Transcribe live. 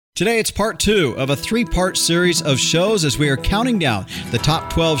Today it's part 2 of a 3-part series of shows as we are counting down the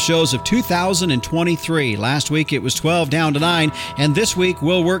top 12 shows of 2023. Last week it was 12 down to 9, and this week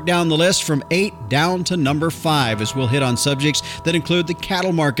we'll work down the list from 8 down to number 5 as we'll hit on subjects that include the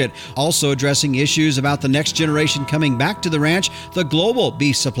cattle market, also addressing issues about the next generation coming back to the ranch, the global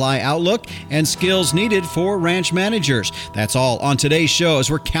beef supply outlook, and skills needed for ranch managers. That's all on today's show as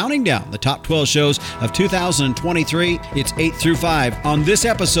we're counting down the top 12 shows of 2023. It's 8 through 5 on this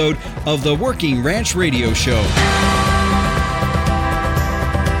episode of the Working Ranch Radio Show.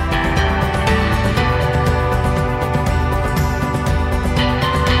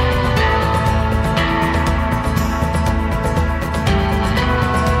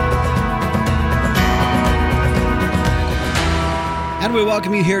 And we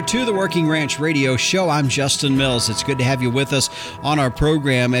welcome you here to the Working Ranch Radio Show. I'm Justin Mills. It's good to have you with us on our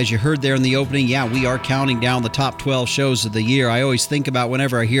program. As you heard there in the opening, we are counting down the top 12 shows of the year. I always think about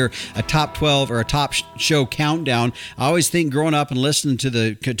whenever I hear a top 12 or a top show countdown, I always think growing up and listening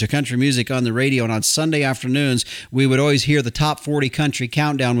to country music on the radio, and on Sunday afternoons, we would always hear the top 40 country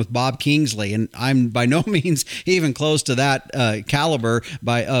countdown with Bob Kingsley. And I'm by no means even close to that caliber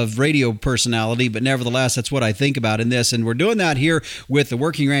of radio personality, but nevertheless, that's what I think about in this. And we're doing that here with the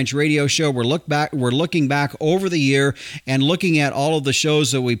Working Ranch Radio Show. We're looking back over the year and looking at all of the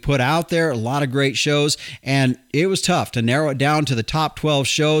shows that we put out there, a lot of great shows, and it was tough to narrow it down to the top 12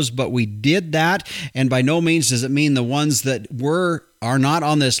 shows, but we did that, and by no means does it mean the ones that are not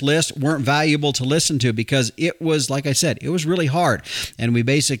on this list weren't valuable to listen to, because it was, like I said, it was really hard. And we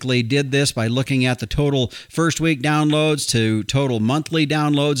basically did this by looking at the total first week downloads to total monthly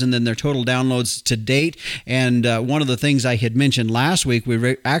downloads and then their total downloads to date. And one of the things I had mentioned last week,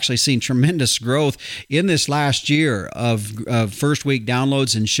 we've actually seen tremendous growth in this last year of first week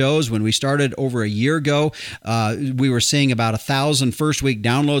downloads and shows. When we started over a year ago, we were seeing about 1,000 first week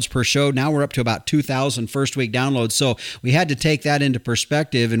downloads per show. Now we're up to about 2,000 first week downloads. So we had to take that into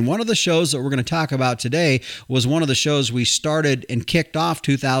perspective. And one of the shows that we're going to talk about today was one of the shows we started and kicked off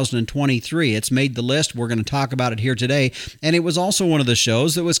 2023. It's made the list. We're going to talk about it here today. And it was also one of the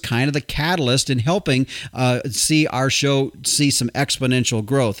shows that was kind of the catalyst in helping see our show see some exponential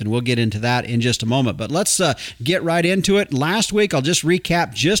growth. And we'll get into that in just a moment. But let's get right into it. Last week, I'll just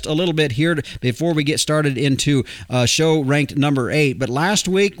recap just a little bit here before we get started into show ranked number 8. But last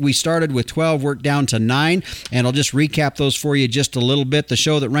week, we started with 12, worked down to 9. And I'll just recap those for you just a little bit. The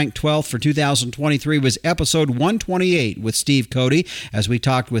show that ranked 12th for 2023 was episode 128 with Steve Cody, as we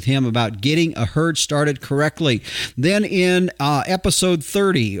talked with him about getting a herd started correctly. Then in episode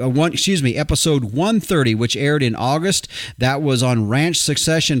 130, which aired in August, that was on Ranch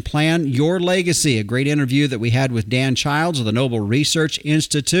Succession Plan, Your Legacy, a great interview that we had with Dan Childs of the Noble Research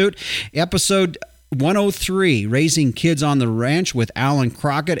Institute. Episode 103, Raising Kids on the Ranch with Alan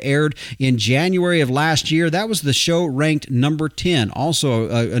Crockett, aired in January of last year. That was the show ranked number 10. Also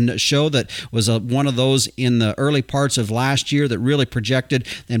a show that was one of those in the early parts of last year that really projected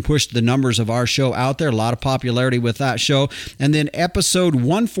and pushed the numbers of our show out there. A lot of popularity with that show. And then episode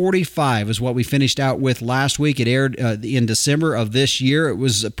 145 is what we finished out with last week. It aired in December of this year. It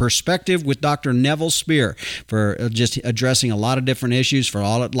was a Perspective with Dr. Neville Spear, for just addressing a lot of different issues for a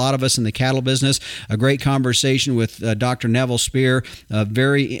lot of us in the cattle business. A great conversation with Dr. Neville Spear.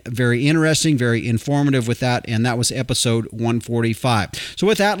 Very, very interesting, very informative with that, and that was episode 145. So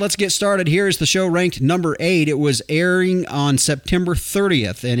with that, let's get started. Here is the show ranked number 8. It was airing on September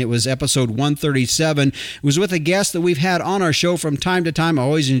 30th, and it was episode 137. It was with a guest that we've had on our show from time to time. I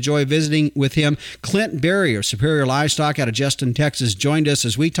always enjoy visiting with him. Clint Berry of Superior Livestock out of Justin, Texas, joined us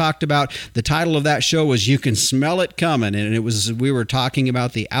as we talked about, the title of that show was You Can Smell It Coming, and we were talking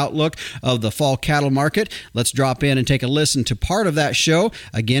about the outlook of the fall cattle market. Let's drop in and take a listen to part of that show.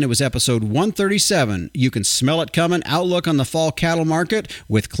 Again, it was episode 137. You Can Smell It Coming, Outlook on the Fall Cattle Market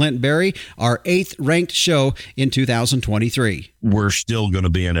with Clint Berry, our 8th ranked show in 2023. We're still going to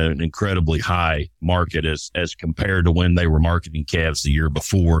be in an incredibly high market as compared to when they were marketing calves the year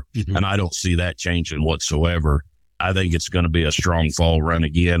before. Mm-hmm. And I don't see that changing whatsoever. I think it's going to be a strong fall run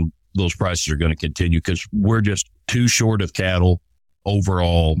again. Those prices are going to continue because we're just too short of cattle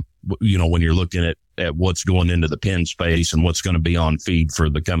overall. You know, when you're looking at what's going into the pen space and what's going to be on feed for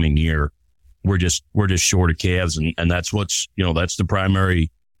the coming year, we're just short of calves. And that's that's the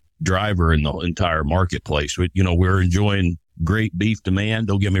primary driver in the entire marketplace. We're enjoying great beef demand.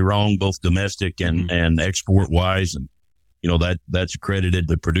 Don't get me wrong, both domestic and export wise. And, that's credited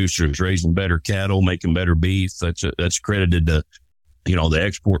to producers raising better cattle, making better beef. That's credited to, the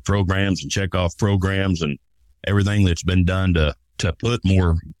export programs and checkoff programs and everything that's been done to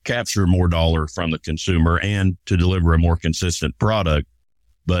capture more dollar from the consumer and to deliver a more consistent product.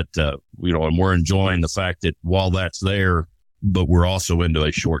 But, and we're enjoying the fact that while that's there, but we're also into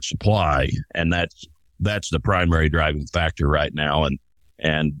a short supply. And that's the primary driving factor right now.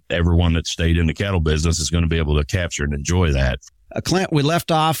 And everyone that stayed in the cattle business is going to be able to capture and enjoy that. Clint, we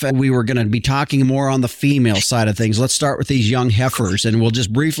left off and we were going to be talking more on the female side of things. Let's start with these young heifers, and we'll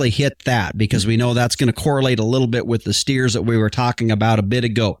just briefly hit that because we know that's going to correlate a little bit with the steers that we were talking about a bit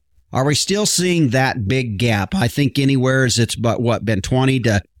ago. Are we still seeing that big gap? I think anywhere it's been 20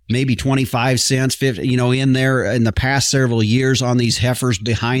 to maybe 25 cents, 50, in there in the past several years on these heifers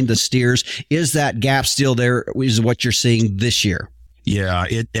behind the steers. Is that gap still there? Is what you're seeing this year? Yeah,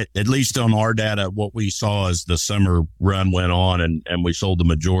 at least on our data, what we saw as the summer run went on and we sold the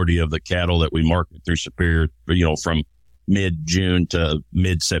majority of the cattle that we market through Superior, from mid-June to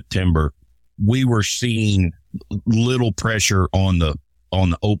mid-September, we were seeing little pressure on the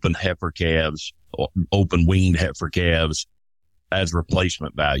open heifer calves, open weaned heifer calves as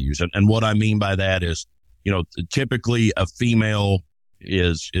replacement values. And what I mean by that is, typically a female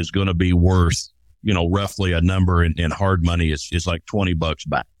is going to be worth, roughly a number in hard money is like $20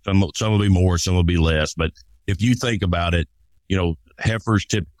 back. Some will be more, some will be less. But if you think about it, heifers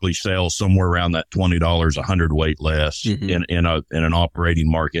typically sell somewhere around that $20 a hundredweight less in an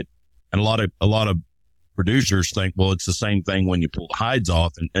operating market. And a lot of producers think, well, it's the same thing when you pull the hides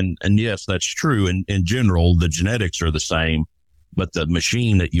off. And yes, that's true. In general, the genetics are the same, but the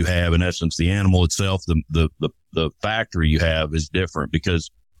machine that you have, in essence, the animal itself, the factory you have is different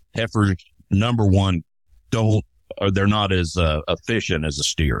because heifers, number one, they're not as efficient as a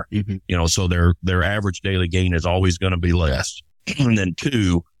steer, so their average daily gain is always going to be less. And then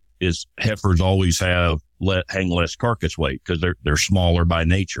two is heifers always hang less carcass weight because they're smaller by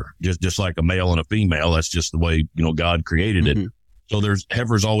nature, just like a male and a female. That's just the way, God created it. So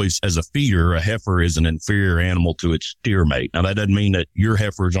heifers always, as a feeder, a heifer is an inferior animal to its steer mate. Now that doesn't mean that your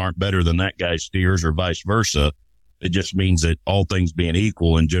heifers aren't better than that guy's steers or vice versa. It just means that all things being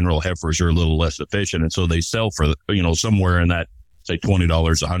equal, in general, heifers are a little less efficient. And so they sell for, somewhere in that, say,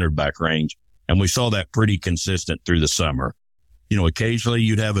 $20 a hundred back range. And we saw that pretty consistent through the summer. Occasionally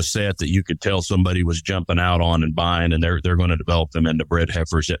you'd have a set that you could tell somebody was jumping out on and buying, and they're going to develop them into bred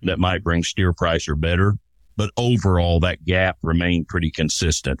heifers that might bring steer price or better. But overall, that gap remained pretty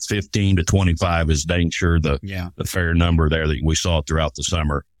consistent. 15 to 25 is dang sure the fair number there that we saw throughout the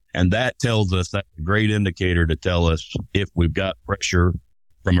summer. And that tells us, that's a great indicator to tell us if we've got pressure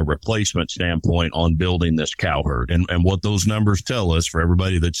from a replacement standpoint on building this cow herd. And what those numbers tell us, for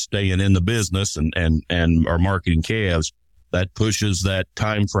everybody that's staying in the business and are marketing calves, that pushes that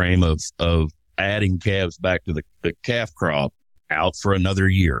time frame of adding calves back to the calf crop out for another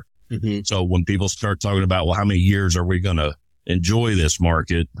year. So when people start talking about, well, how many years are we going to enjoy this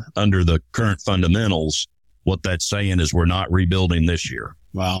market under the current fundamentals, what that's saying is we're not rebuilding this year.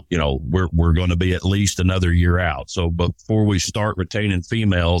 Wow. We're going to be at least another year out. So before we start retaining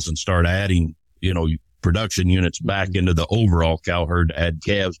females and start adding, production units back into the overall cow herd, to add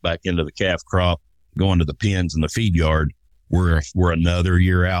calves back into the calf crop, going to the pens and the feed yard, we're another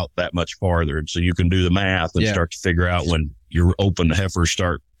year out that much farther. And so you can do the math and start to figure out when your open heifers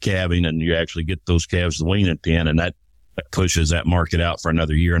start calving and you actually get those calves to the weaning pen, and that pushes that market out for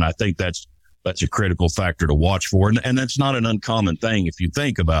another year. And I think that's a critical factor to watch for. And that's not an uncommon thing if you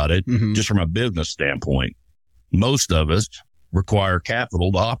think about it, just from a business standpoint. Most of us require capital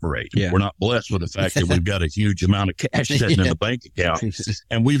to operate. We're not blessed with the fact that we've got a huge amount of cash sitting in the bank account.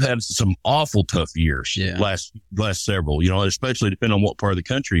 And we've had some awful tough years last several, especially depending on what part of the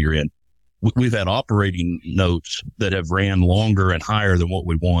country you're in. We've had operating notes that have ran longer and higher than what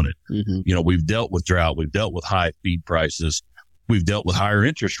we wanted. We've dealt with drought. We've dealt with high feed prices. We've dealt with higher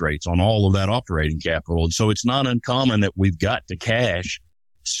interest rates on all of that operating capital. And so it's not uncommon that we've got to cash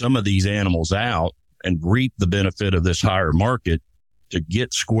some of these animals out and reap the benefit of this higher market to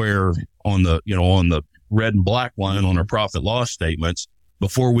get square on the red and black line on our profit loss statements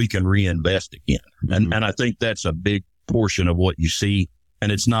before we can reinvest again. And I think that's a big portion of what you see.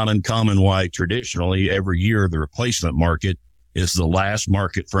 And it's not uncommon why traditionally every year the replacement market is the last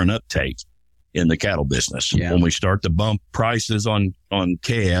market for an uptake in the cattle business. When we start to bump prices on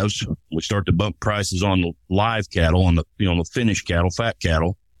calves, we start to bump prices on live cattle, on the finished cattle, fat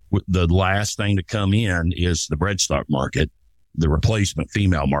cattle. The last thing to come in is the bred stock market, the replacement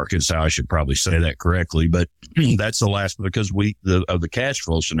female market is how I should probably say that correctly. But that's the last, because of the cash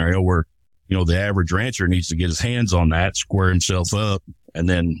flow scenario where, the average rancher needs to get his hands on that, square himself up, and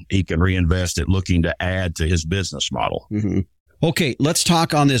then he can reinvest it looking to add to his business model. Okay, let's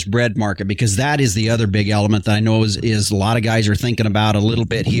talk on this bred market, because that is the other big element that I know is a lot of guys are thinking about a little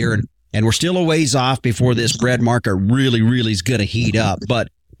bit here. And we're still a ways off before this bred market really is going to heat up. But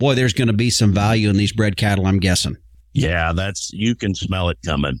boy, there's going to be some value in these bred cattle, I'm guessing. Yeah, you can smell it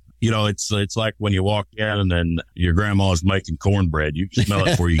coming. It's like when you walk in and then your grandma's making cornbread. You can smell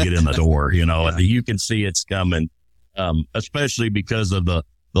it before you get in the door, and you can see it's coming, especially because of the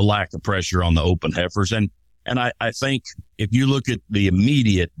lack of pressure on the open heifers. And I think if you look at the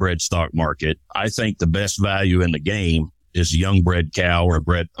immediate bred stock market, I think the best value in the game is a young bred cow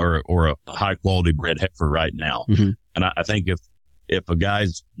or a high quality bred heifer right now. Mm-hmm. And I think if a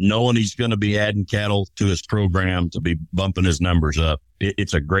guy's knowing he's going to be adding cattle to his program to be bumping his numbers up,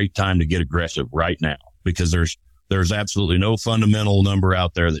 it's a great time to get aggressive right now, because there's absolutely no fundamental number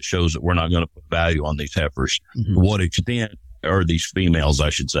out there that shows that we're not going to put value on these heifers. Mm-hmm. To what extent, or these females,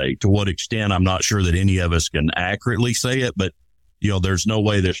 I should say, to what extent, I'm not sure that any of us can accurately say it, but there's no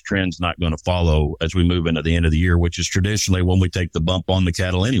way this trend's not going to follow as we move into the end of the year, which is traditionally when we take the bump on the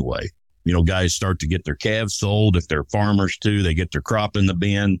cattle anyway. Guys start to get their calves sold. If they're farmers too, they get their crop in the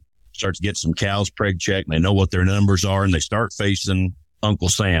bin, start to get some cows preg checked, and they know what their numbers are, and they start facing Uncle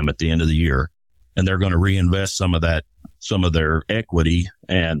Sam at the end of the year. And they're going to reinvest some of their equity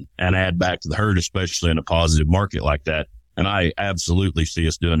and add back to the herd, especially in a positive market like that. And I absolutely see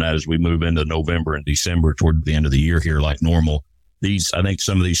us doing that as we move into November and December toward the end of the year here like normal. I think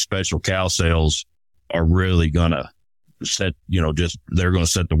some of these special cow sales are really going to they're going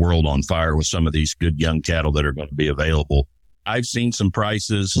to set the world on fire with some of these good young cattle that are going to be available. I've seen some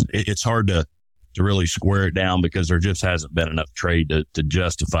prices. It's hard to really square it down because there just hasn't been enough trade to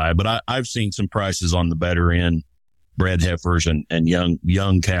justify. But I've seen some prices on the better end bred heifers and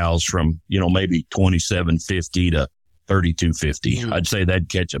young cows from, maybe $2,750 to $3,250. Mm-hmm. I'd say that'd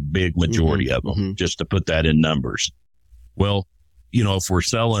catch a big majority of them, just to put that in numbers. Well, if we're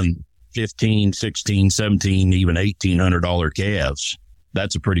selling $1,500, $1,600, $1,700, even $1,800 calves,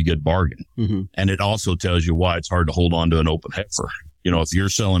 that's a pretty good bargain. Mm-hmm. And it also tells you why it's hard to hold on to an open heifer. If you're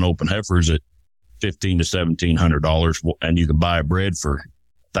selling open heifers at $1,500 to $1,700 and you can buy a bred for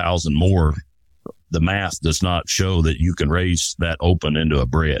 $1,000 more, the math does not show that you can raise that open into a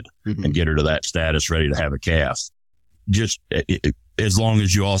bred and get her to that status ready to have a calf. Just as long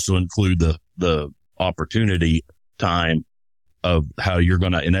as you also include the opportunity time of how you're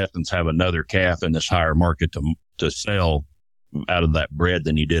going to, in essence, have another calf in this higher market to sell out of that bred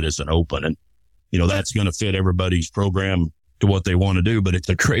than you did as an open. And, that's going to fit everybody's program to what they want to do. But it's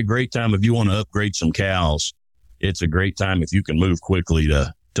a great time if you want to upgrade some cows. It's a great time if you can move quickly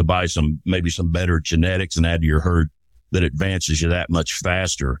to buy maybe some better genetics and add to your herd that advances you that much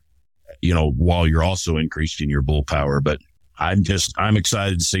faster, while you're also increasing your bull power. But I'm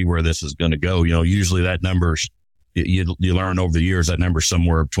excited to see where this is going to go. Usually that number's, you learn over the years that number's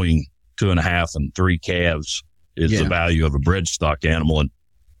somewhere between 2.5 and 3 calves is the value of a bred stock animal. And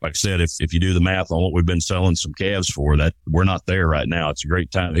like I said, if you do the math on what we've been selling some calves for, that we're not there right now. It's a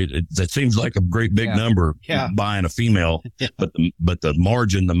great time. It seems like a great big number buying a female, but the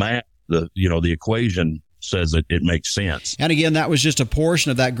margin, the math, the equation says it makes sense. And again, that was just a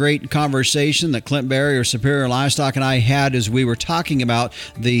portion of that great conversation that Clint Berry or Superior Livestock and I had as we were talking about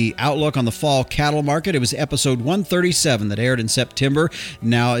the outlook on the fall cattle market. It was episode 137 that aired in September.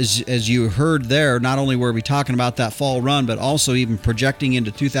 Now, as you heard there, not only were we talking about that fall run, but also even projecting into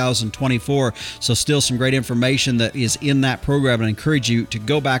 2024. So still some great information that is in that program, and I encourage you to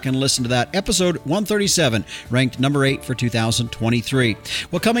go back and listen to that. Episode 137, ranked number 8 for 2023.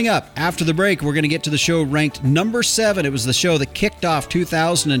 Well, coming up after the break, we're going to get to the show ranked number 7. It was the show that kicked off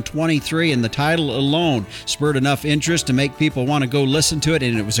 2023, and the title alone spurred enough interest to make people want to go listen to it,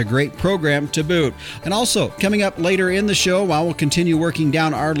 and it was a great program to boot. And also, coming up later in the show, while we'll continue working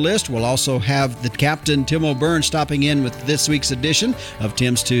down our list, we'll also have the Captain Tim O'Byrne stopping in with this week's edition of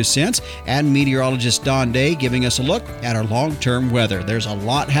Tim's 2 Cents, and meteorologist Don Day giving us a look at our long-term weather. There's a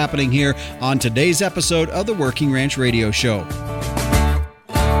lot happening here on today's episode of the Working Ranch Radio Show.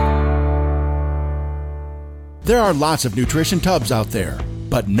 There are lots of nutrition tubs out there,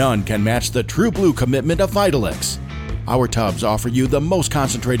 but none can match the true blue commitment of Vitalix. Our tubs offer you the most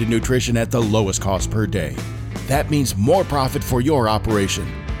concentrated nutrition at the lowest cost per day. That means more profit for your operation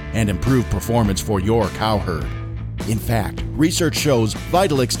and improved performance for your cow herd. In fact, research shows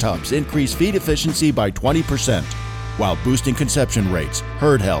Vitalix tubs increase feed efficiency by 20% while boosting conception rates,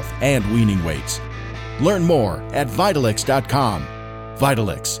 herd health, and weaning weights. Learn more at Vitalix.com.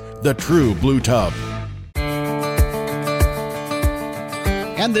 Vitalix, the true blue tub.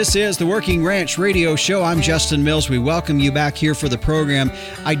 And this is the Working Ranch Radio Show. I'm Justin Mills. We welcome you back here for the program.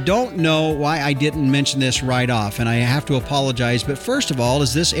 I don't know why I didn't mention this right off, and I have to apologize. But first of all,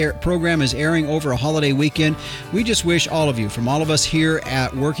 as this program is airing over a holiday weekend, we just wish all of you, from all of us here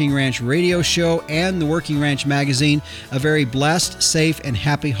at Working Ranch Radio Show and the Working Ranch Magazine, a very blessed, safe, and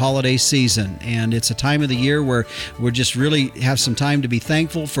happy holiday season. And it's a time of the year where we just really have some time to be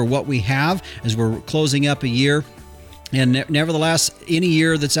thankful for what we have as we're closing up a year. And nevertheless, any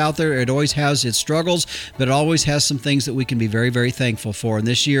year that's out there, it always has its struggles, but it always has some things that we can be very, very thankful for. And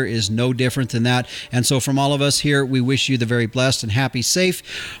this year is no different than that. And so from all of us here, we wish you the very blessed and happy,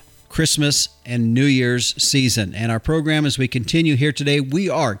 safe Christmas and New Year's season. And our program, as we continue here today, we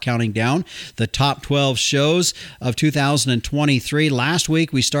are counting down the top 12 shows of 2023. Last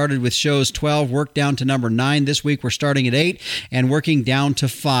week, we started with shows 12, worked down to number 9. This week, we're starting at 8 and working down to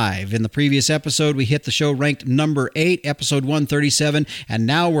 5. In the previous episode, we hit the show ranked number 8, episode 137, and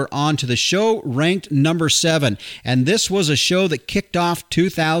now we're on to the show ranked number 7. And this was a show that kicked off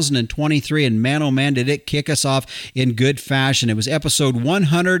 2023, and man, oh man, did it kick us off in good fashion. It was episode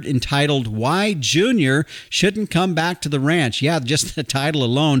 100, entitled Why Junior Shouldn't Come Back to the Ranch. Yeah, just the title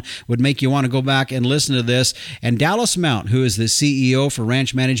alone would make you want to go back and listen to this. And Dallas Mount, who is the CEO for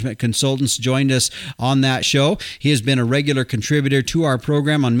Ranch Management Consultants, joined us on that show. He has been a regular contributor to our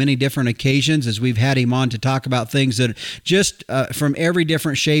program on many different occasions as we've had him on to talk about things that just from every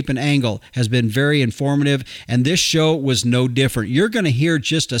different shape and angle has been very informative. And this show was no different. You're going to hear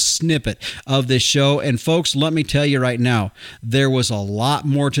just a snippet of this show. And folks, let me tell you right now, there was a lot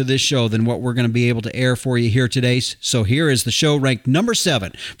more to this show than what we're going to be able to air for you here today. So here is the show ranked number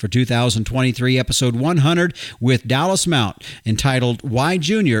 7 for 2023, episode 100, with Dallas Mount, entitled Why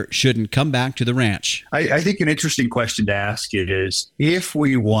Junior Shouldn't Come Back to the Ranch. I think an interesting question to ask is, if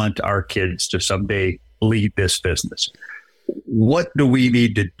we want our kids to someday lead this business, what do we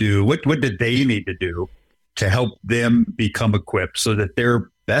need to do? What do they need to do to help them become equipped so that they're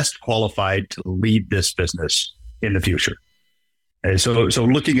best qualified to lead this business in the future? And so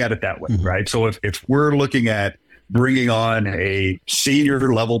looking at it that way, right? So if we're looking at bringing on a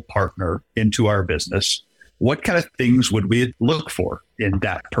senior level partner into our business, what kind of things would we look for in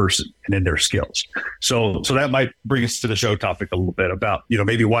that person and in their skills? So that might bring us to the show topic a little bit about,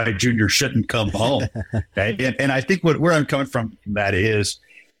 maybe why junior shouldn't come home. Okay? And I think where I'm coming from that is,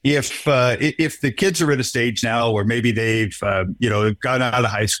 if the kids are at a stage now where maybe they've gotten out of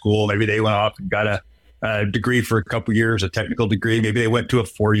high school, maybe they went off and got a degree for a couple years, a technical degree. Maybe they went to a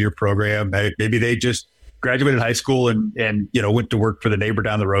 4-year program. Maybe they just graduated high school and went to work for the neighbor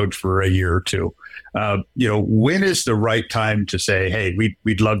down the road for a year or two. When is the right time to say, hey,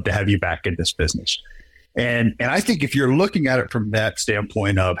 we'd love to have you back in this business? And I think if you're looking at it from that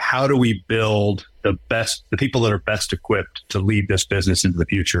standpoint of how do we build the people that are best equipped to lead this business into the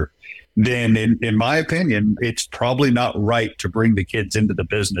future, then in my opinion, it's probably not right to bring the kids into the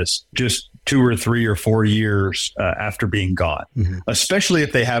business just 2 or 3 or 4 years after being gone, especially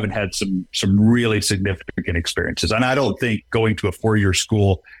if they haven't had some really significant experiences. And I don't think going to a 4-year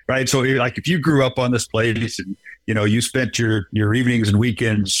school, right? So like if you grew up on this place and, you spent your evenings and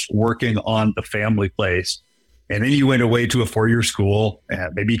weekends working on the family place, and then you went away to a 4-year school,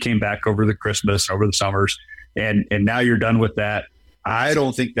 and maybe you came back over the Christmas, over the summers, and now you're done with that. I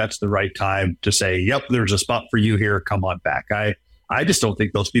don't think that's the right time to say, yep, there's a spot for you here. Come on back. I just don't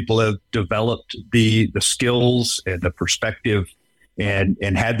think those people have developed the skills and the perspective and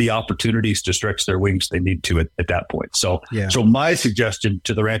had the opportunities to stretch their wings they need to at that point. So my suggestion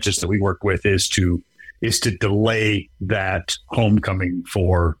to the ranches that we work with is to delay that homecoming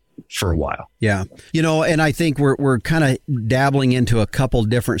for a while. Yeah. And I think we're kind of dabbling into a couple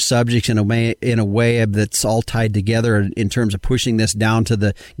different subjects in a way that's all tied together in terms of pushing this down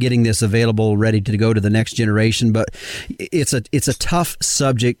to getting this available, ready to go to the next generation. But it's a tough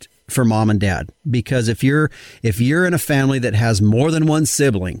subject for mom and dad, because if you're in a family that has more than one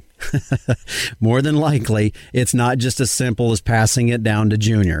sibling, more than likely, it's not just as simple as passing it down to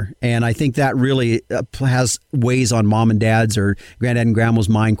junior. And I think that really weighs on mom and dad's or granddad and grandma's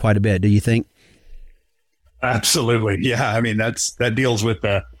mind quite a bit. Do you think? Absolutely. Yeah. I mean, that deals with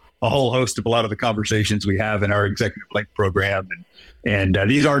a whole host of a lot of the conversations we have in our executive link program. And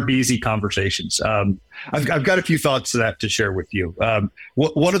these aren't easy conversations. I've got a few thoughts to share with you.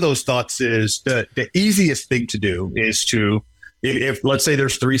 One of those thoughts is the easiest thing to do is to, if let's say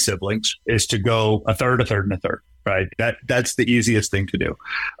there's 3 siblings, is to go a third, a third, and a third, right? That's the easiest thing to do.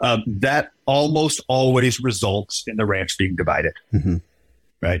 That almost always results in the ranch being divided.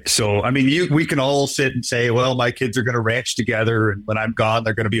 Right. So, I mean, we can all sit and say, well, my kids are going to ranch together, and when I'm gone,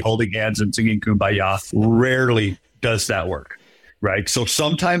 they're going to be holding hands and singing Kumbaya. Rarely does that work. right? So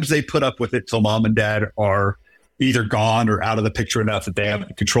sometimes they put up with it till mom and dad are either gone or out of the picture enough that they have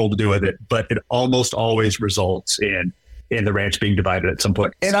the control to do with it. But it almost always results in the ranch being divided at some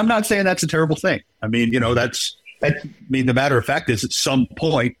point. And I'm not saying that's a terrible thing. I mean, the matter of fact is at some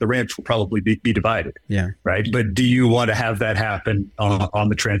point, the ranch will probably be divided. Yeah. Right. But do you want to have that happen on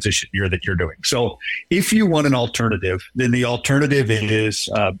the transition year that you're doing? So if you want an alternative, then the alternative is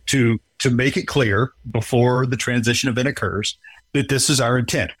to make it clear before the transition event occurs that this is our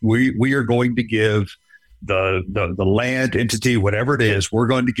intent. We are going to give the land entity, whatever it is, we're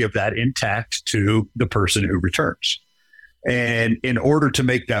going to give that intact to the person who returns. And in order to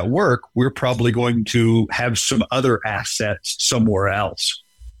make that work, we're probably going to have some other assets somewhere else.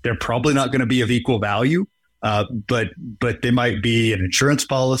 They're probably not going to be of equal value, but they might be an insurance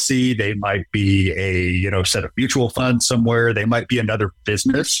policy. They might be a set of mutual funds somewhere. They might be another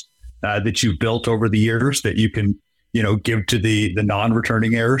business that you've built over the years that you can give to the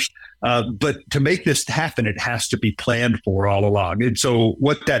non-returning heirs. But to make this happen, it has to be planned for all along. And so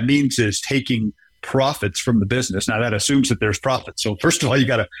what that means is taking profits from the business. Now that assumes that there's profits. So first of all, you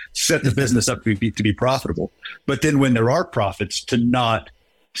got to set the business up to be profitable. But then when there are profits, to not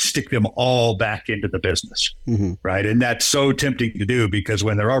stick them all back into the business, right? And that's so tempting to do because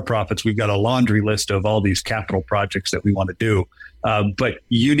when there are profits, we've got a laundry list of all these capital projects that we want to do. But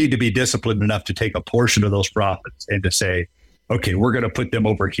you need to be disciplined enough to take a portion of those profits and to say, okay, we're going to put them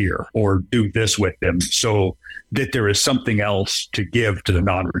over here or do this with them so that there is something else to give to the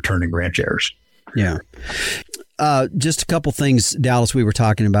non-returning ranch heirs. Yeah. Just a couple things, Dallas, we were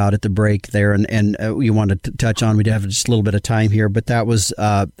talking about at the break there, and you wanted to touch on. We have just a little bit of time here, but that was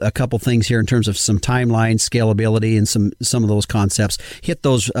a couple things here in terms of some timeline, scalability, and some of those concepts. Hit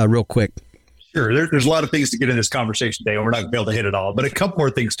those real quick. Sure. There's a lot of things to get in this conversation today, and we're not going to be able to hit it all, but a couple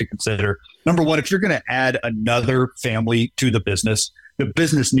more things to consider. Number one, if you're going to add another family to the business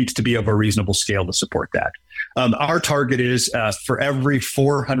needs to be of a reasonable scale to support that. Our target is for every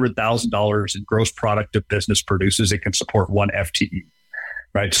 $400,000 in gross product a business produces, it can support one FTE,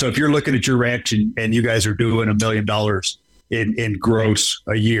 right? So if you're looking at your ranch and you guys are doing $1 million in gross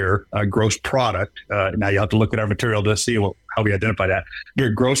a year, gross product, now you have to look at our material to see how we identify that.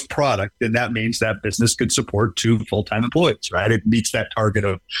 Your gross product, then that means that business could support 2 full-time employees, right? It meets that target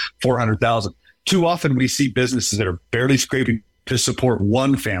of 400,000. Too often we see businesses that are barely scraping to support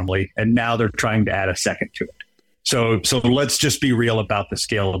one family, and now they're trying to add a second to it. So let's just be real about the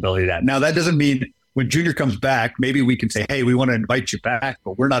scalability of that. Now, that doesn't mean when Junior comes back, maybe we can say, hey, we want to invite you back,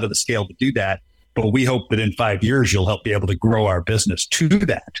 but we're not at the scale to do that. But we hope that in 5 years, you'll help be able to grow our business to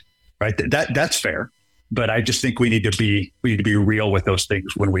that, right? That's fair. But I just think we need to be real with those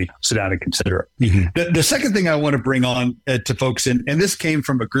things when we sit down and consider it. Mm-hmm. The second thing I want to bring on to folks, and this came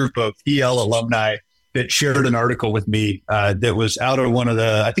from a group of EL alumni that shared an article with me that was out of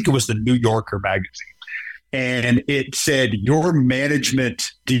I think it was the New Yorker magazine. And it said, your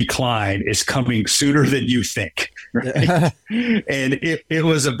management decline is coming sooner than you think. Right? And it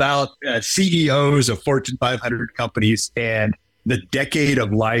was about CEOs of Fortune 500 companies and the decade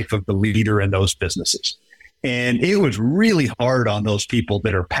of life of the leader in those businesses. And it was really hard on those people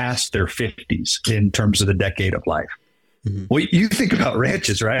that are past their 50s in terms of the decade of life. Mm-hmm. Well, you think about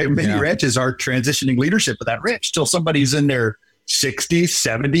ranches, right? Many ranches are transitioning leadership of that ranch till somebody's in their 60s,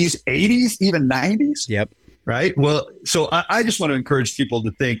 70s, 80s, even 90s. Yep. Right. Well, so I just want to encourage people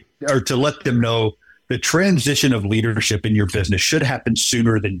to think or to let them know the transition of leadership in your business should happen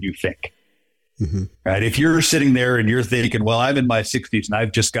sooner than you think. Mm-hmm. Right. If you're sitting there and you're thinking, well, I'm in my 60s and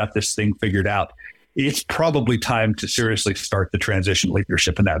I've just got this thing figured out, it's probably time to seriously start the transition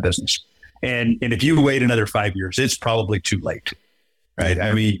leadership in that business. And if you wait another 5 years, it's probably too late. Right.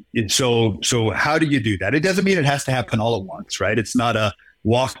 I mean, so how do you do that? It doesn't mean it has to happen all at once. Right. It's not a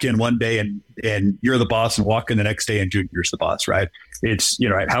walk in one day and you're the boss and walk in the next day and Junior's the boss. Right. It's,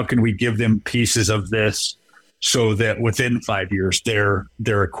 how can we give them pieces of this so that within 5 years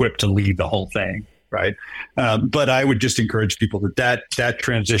they're equipped to lead the whole thing. Right. But I would just encourage people that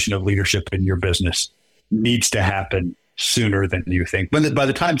transition of leadership in your business needs to happen sooner than you think. By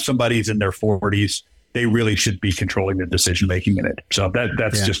the time somebody's in their 40s, they really should be controlling the decision making in it. So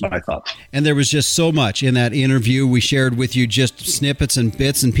that's just my thoughts. And there was just so much in that interview. We shared with you just snippets and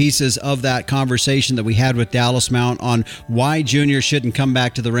bits and pieces of that conversation that we had with Dallas Mount on why Junior shouldn't come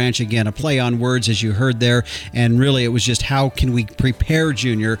back to the ranch again. A play on words, as you heard there. And really, it was just how can we prepare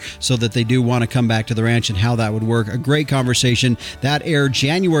Junior so that they do want to come back to the ranch and how that would work. A great conversation that aired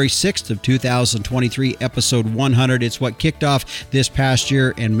January 6th of 2023, episode 100. It's what kicked off this past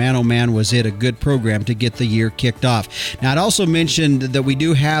year. And man, oh man, was it a good program program to get the year kicked off. Now, I'd also mentioned that we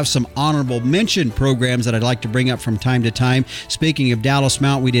do have some honorable mention programs that I'd like to bring up from time to time. Speaking of Dallas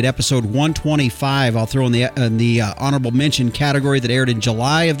Mount, we did episode 125. I'll throw in the honorable mention category that aired in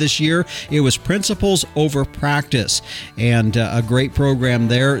July of this year. It was Principles Over Practice, and a great program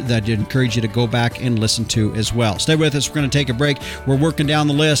there that I'd encourage you to go back and listen to as well. Stay with us. We're going to take a break. We're working down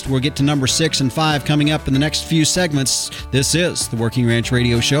the list. We'll get to number 6 and 5 coming up in the next few segments. This is the Working Ranch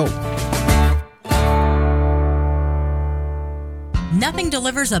Radio Show. Nothing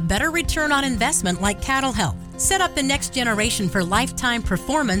delivers a better return on investment like cattle health. Set up the next generation for lifetime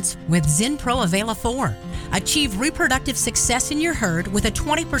performance with Zinpro Avela 4. Achieve reproductive success in your herd with a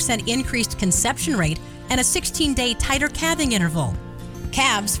 20% increased conception rate and a 16-day tighter calving interval.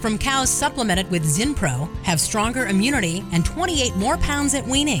 Calves from cows supplemented with Zinpro have stronger immunity and 28 more pounds at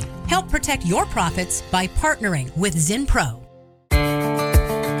weaning. Help protect your profits by partnering with Zinpro.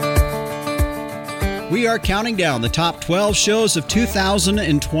 We are counting down the top 12 shows of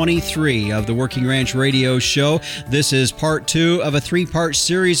 2023 of the Working Ranch Radio Show. This is part 2 of a 3-part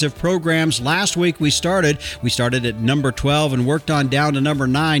series of programs. Last week we started at number 12 and worked on down to number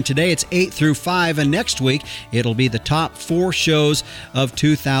 9. Today it's 8 through 5, and next week it'll be the top 4 shows of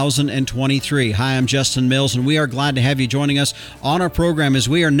 2023. Hi, I'm Justin Mills, and we are glad to have you joining us on our program as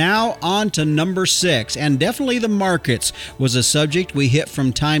we are now on to number 6. And definitely the markets was a subject we hit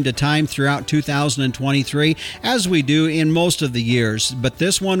from time to time throughout 2023, as we do in most of the years. But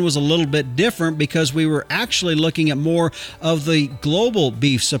this one was a little bit different because we were actually looking at more of the global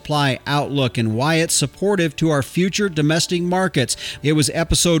beef supply outlook and why it's supportive to our future domestic markets. It was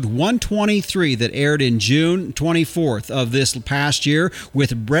episode 123 that aired in June 24th of this past year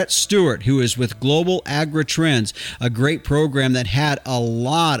with Brett Stewart, who is with Global Agri Trends, a great program that had a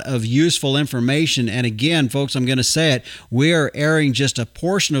lot of useful information. And again, folks, I'm going to say it, we are airing just a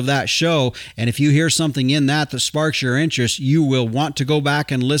portion of that show, and if you hear something in that sparks your interest, you will want to go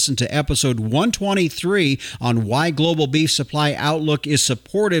back and listen to episode 123 on why global beef supply outlook is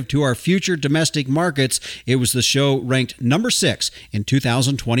supportive to our future domestic markets. It was the show ranked number 6 in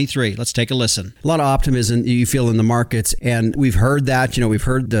 2023. Let's take a listen. A lot of optimism you feel in the markets, and we've heard that. We've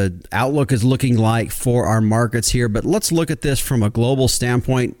heard the outlook is looking like for our markets here, but let's look at this from a global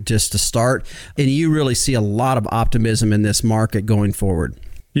standpoint just to start. And you really see a lot of optimism in this market going forward.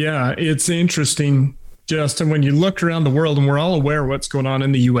 Yeah, it's interesting, Justin, when you look around the world, and we're all aware of what's going on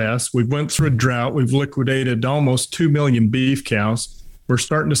in the U.S. We've went through a drought. We've liquidated almost 2 million beef cows. We're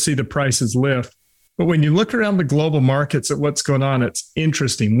starting to see the prices lift. But when you look around the global markets at what's going on, it's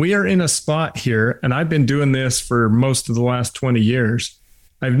interesting. We are in a spot here, and I've been doing this for most of the last 20 years.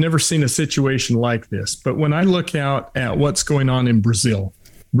 I've never seen a situation like this. But when I look out at what's going on in Brazil,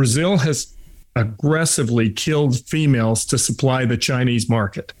 Brazil has aggressively killed females to supply the Chinese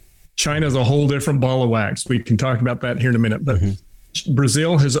market. China's a whole different ball of wax. We can talk about that here in a minute. But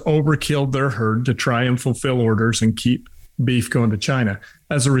Brazil has overkilled their herd to try and fulfill orders and keep beef going to China.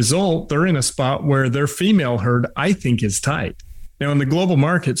 As a result, they're in a spot where their female herd, I think, is tight. Now, in the global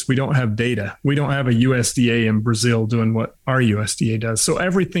markets, we don't have data. We don't have a USDA in Brazil doing what our USDA does. So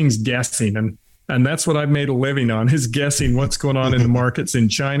everything's guessing. And that's what I've made a living on, is guessing what's going on in the markets in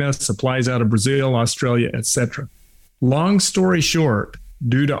China, supplies out of Brazil, Australia, etc. Long story short,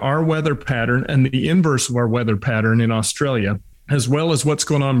 due to our weather pattern and the inverse of our weather pattern in Australia, as well as what's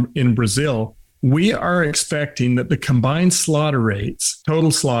going on in Brazil, we are expecting that the combined slaughter rates,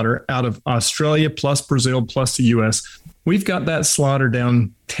 total slaughter out of Australia plus Brazil plus the U.S., we've got that slaughter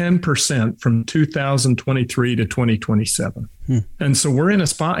down 10% from 2023 to 2027. And so we're in a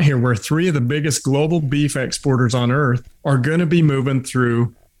spot here where 3 of the biggest global beef exporters on earth are going to be moving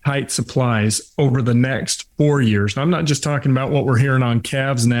through tight supplies over the next 4 years. And I'm not just talking about what we're hearing on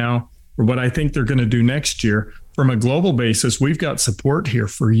calves now or what I think they're going to do next year. From a global basis, we've got support here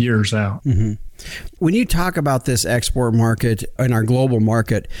for years out. When you talk about this export market and our global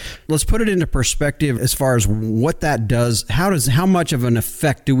market, let's put it into perspective as far as what that does. How much of an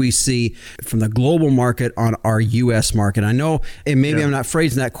effect do we see from the global market on our U.S. market? I know, and maybe I'm not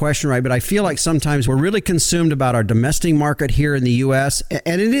phrasing that question right, but I feel like sometimes we're really consumed about our domestic market here in the U.S.,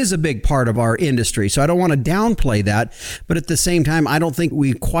 and it is a big part of our industry. So I don't want to downplay that, but at the same time, I don't think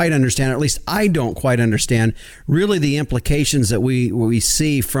we quite understand, or at least I don't quite understand, really the implications that we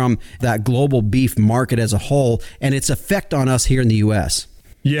see from that global beef market as a whole and its effect on us here in the U.S.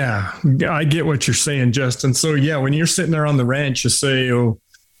 Yeah, I get what you're saying, Justin. So yeah, when you're sitting there on the ranch, you say, oh,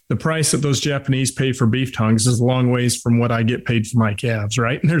 the price that those Japanese pay for beef tongues is a long ways from what I get paid for my calves,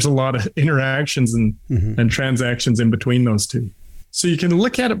 right? And there's a lot of interactions and transactions in between those two. So you can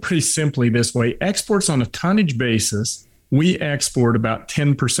look at it pretty simply this way. Exports on a tonnage basis, we export about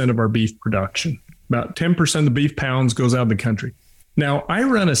 10% of our beef production. About 10% of the beef pounds goes out of the country. Now, I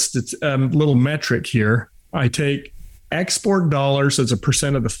run a little metric here. I take export dollars as a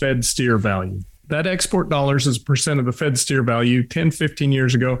percent of the fed steer value. That export dollars as a percent of the fed steer value 10, 15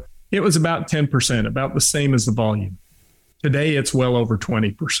 years ago, it was about 10%, about the same as the volume. Today, it's well over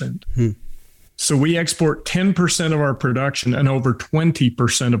 20%. So we export 10% of our production and over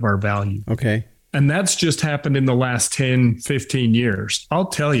 20% of our value. Okay. And that's just happened in the last 10, 15 years. I'll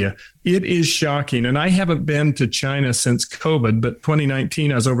tell you, it is shocking. And I haven't been to China since COVID, but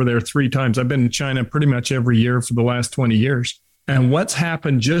 2019, I was over there 3 times. I've been to China pretty much every year for the last 20 years. And what's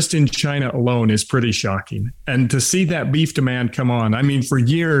happened just in China alone is pretty shocking. And to see that beef demand come on, I mean, for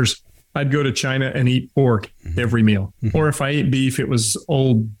years, I'd go to China and eat pork every meal. Or if I ate beef, it was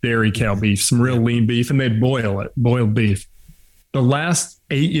old dairy cow beef, some real lean beef, and they'd boil it, boiled beef. The last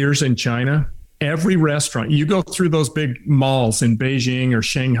 8 years in China, every restaurant, you go through those big malls in Beijing or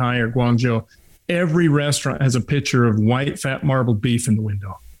Shanghai or Guangzhou, every restaurant has a picture of white fat marbled beef in the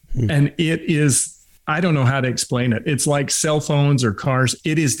window. And it is, I don't know how to explain it. It's like cell phones or cars.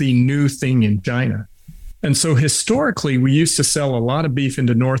 It is the new thing in China. And so historically, we used to sell a lot of beef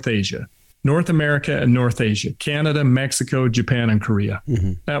into North Asia, North America and North Asia, Canada, Mexico, Japan, and Korea.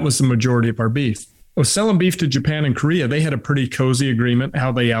 That was the majority of our beef. Well, selling beef to Japan and Korea, they had a pretty cozy agreement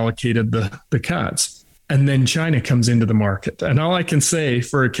how they allocated the cuts. And then China comes into the market. And all I can say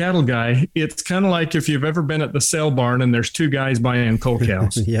for a cattle guy, it's kind of like if you've ever been at the sale barn and there's 2 guys buying cull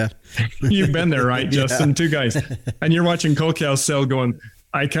cows. Yeah. You've been there, right, Justin? Yeah. 2 guys. And you're watching cull cows sell going,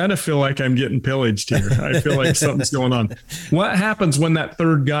 I kind of feel like I'm getting pillaged here. I feel like something's going on. What happens when that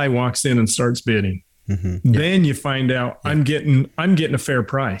 3rd guy walks in and starts bidding? Then you find out I'm getting a fair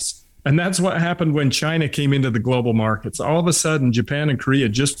price. And that's what happened when China came into the global markets. All of a sudden, Japan and Korea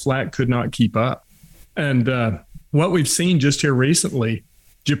just flat could not keep up. And what we've seen just here recently,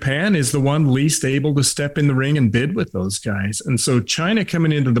 Japan is the one least able to step in the ring and bid with those guys. And so China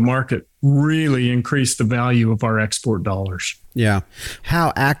coming into the market really increased the value of our export dollars. Yeah.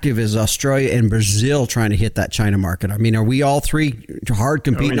 How active is Australia and Brazil trying to hit that China market? I mean, are we all 3 hard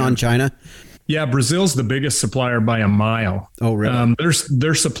competing on China? Yeah, Brazil's the biggest supplier by a mile. Oh, really?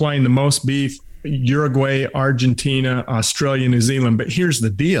 They're supplying the most beef, Uruguay, Argentina, Australia, New Zealand. But here's the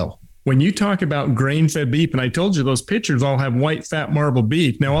deal. When you talk about grain-fed beef, and I told you those pictures all have white fat marbled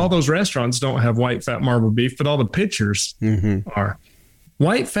beef. Now, all those restaurants don't have white fat marbled beef, but all the pictures are.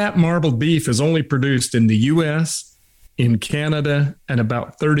 White fat marbled beef is only produced in the U.S., in Canada, and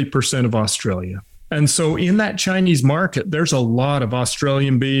about 30% of Australia. And so in that Chinese market, there's a lot of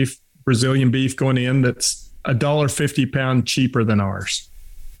Australian beef, Brazilian beef going in that's $1.50 a pound cheaper than ours.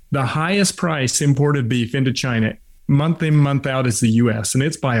 The highest price imported beef into China month in, month out is the U.S., and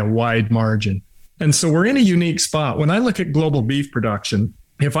it's by a wide margin. And so we're in a unique spot. When I look at global beef production,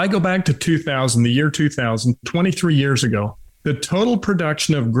 if I go back to 2000, the year 2000, 23 years ago, the total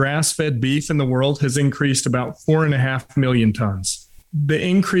production of grass-fed beef in the world has increased about 4.5 million tons. The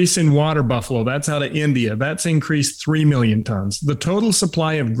increase in water buffalo, that's out of India, that's increased 3 million tons. The total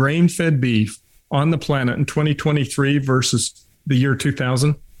supply of grain-fed beef on the planet in 2023 versus the year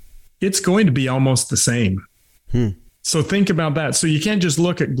 2000, it's going to be almost the same. So think about that. So you can't just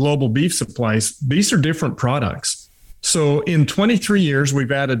look at global beef supplies. These are different products. So in 23 years,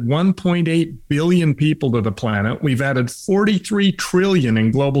 we've added 1.8 billion people to the planet. We've added 43 trillion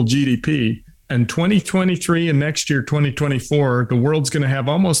in global GDP. And 2023 and next year, 2024, the world's going to have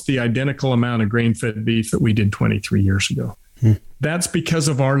almost the identical amount of grain-fed beef that we did 23 years ago. That's because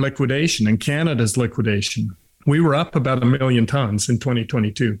of our liquidation and Canada's liquidation. We were up about 1 million tons in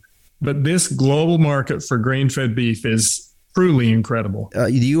 2022. But this global market for grain-fed beef is truly incredible.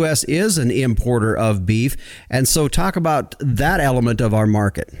 The U.S. is an importer of beef. And so talk about that element of our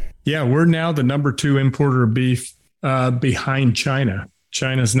market. Yeah, we're now the number 2 importer of beef behind China.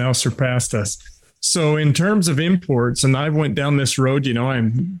 China's now surpassed us. So in terms of imports, and I went down this road,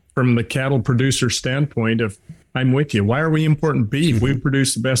 I'm from the cattle producer standpoint of, I'm with you. Why are we importing beef? We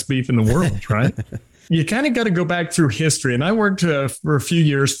produce the best beef in the world, right? You kind of got to go back through history. And I worked for a few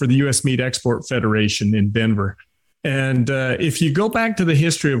years for the U.S. Meat Export Federation in Denver. And if you go back to the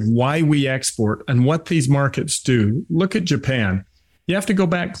history of why we export and what these markets do, look at Japan. You have to go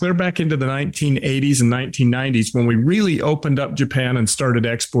back, clear back into the 1980s and 1990s when we really opened up Japan and started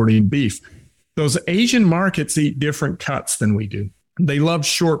exporting beef. Those Asian markets eat different cuts than we do. They love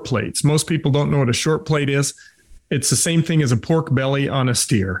short plates. Most people don't know what a short plate is. It's the same thing as a pork belly on a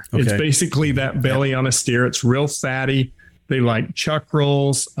steer. Okay. It's basically that belly on a steer. It's real fatty. They like chuck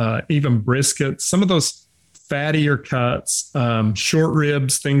rolls, even brisket, some of those fattier cuts, short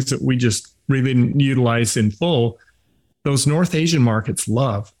ribs, things that we just really didn't utilize in full. those North Asian markets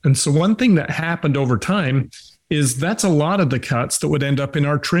love. And so one thing that happened over time is that's a lot of the cuts that would end up in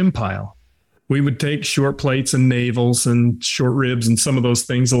our trim pile. We would take short plates and navels and short ribs and some of those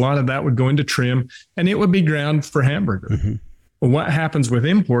things. A lot of that would go into trim and it would be ground for hamburger. Mm-hmm. Well, what happens with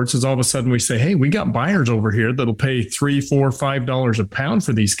imports is all of a sudden we say, hey, we got buyers over here that'll pay $3, $4, $5 a pound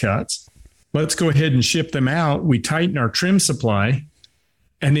for these cuts. Let's go ahead and ship them out. We tighten our trim supply.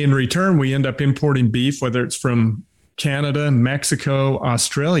 And in return, we end up importing beef, whether it's from Canada, Mexico,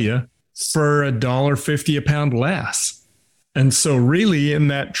 Australia, for $1.50 a pound less. And so really in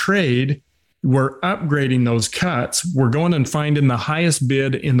that trade, we're upgrading those cuts. We're going and finding the highest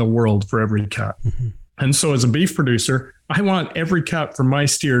bid in the world for every cut. Mm-hmm. And so as a beef producer, I want every cut from my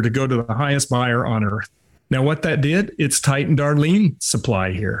steer to go to the highest buyer on earth. Now, what that did, it's tightened our lean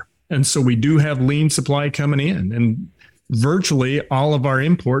supply here. And so we do have lean supply coming in. And virtually all of our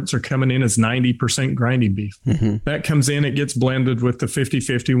imports are coming in as 90% grinding beef. Mm-hmm. That comes in, it gets blended with the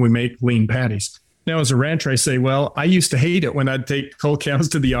 50-50. We make lean patties. Now, as a rancher, I say, well, I used to hate it when I'd take cull cows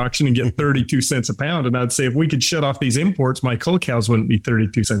to the auction and get 32 cents a pound. And I'd say, if we could shut off these imports, my cull cows wouldn't be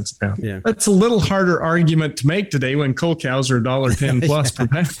 32 cents a pound. Yeah. That's a little harder argument to make today when cull cows are $1.10 plus per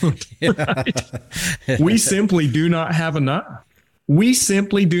pound. Right? We simply do not have enough. We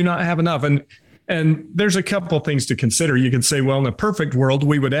simply do not have enough. And there's a couple of things to consider. You could say, well, in a perfect world,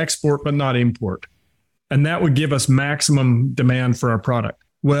 we would export but not import. And that would give us maximum demand for our product.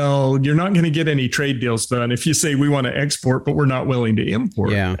 Well, you're not going to get any trade deals done if you say we want to export, but we're not willing to import.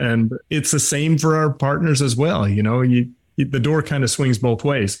 Yeah. And it's the same for our partners as well. You know, the door kind of swings both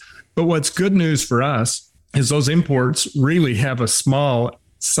ways. But what's good news for us is those imports really have a small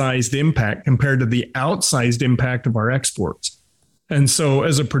sized impact compared to the outsized impact of our exports. And so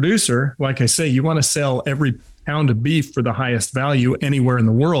as a producer, like I say, you want to sell every pound of beef for the highest value anywhere in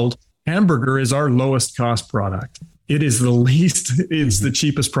the world. Hamburger is our lowest cost product. It is it's the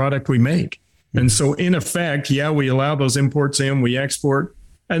cheapest product we make. And so in effect, yeah, we allow those imports in, we export.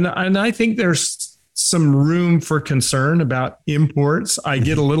 And I think there's some room for concern about imports. I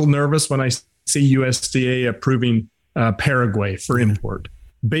get a little nervous when I see USDA approving Paraguay for import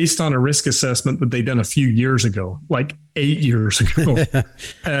based on a risk assessment that they done a few years ago, like 8 years ago.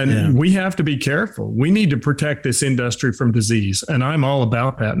 And we have to be careful. We need to protect this industry from disease. And I'm all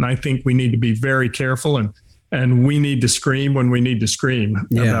about that. And I think we need to be very careful and we need to scream when we need to scream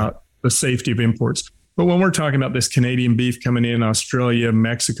about the safety of imports. But when we're talking about this Canadian beef coming in, Australia,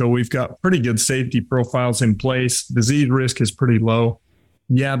 Mexico, we've got pretty good safety profiles in place. Disease risk is pretty low.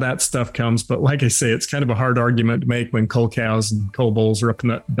 Yeah, that stuff comes. But like I say, it's kind of a hard argument to make when cull cows and cull bulls are up in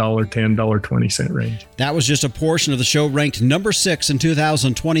that $1.10, $1.20 range. That was just a portion of the show ranked number 6 in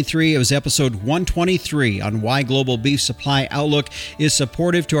 2023. It was episode 123 on why global beef supply outlook is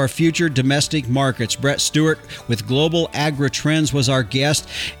supportive to our future domestic markets. Brett Stewart with Global Agri-Trends was our guest,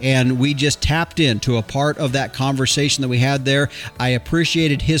 and we just tapped into a part of that conversation that we had there. I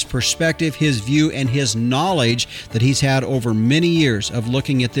appreciated his perspective, his view, and his knowledge that he's had over many years of looking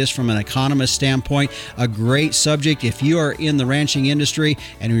at this from an economist standpoint. A great subject. If you are in the ranching industry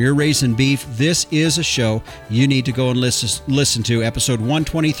and you're raising beef, this is a show you need to go and listen to. Episode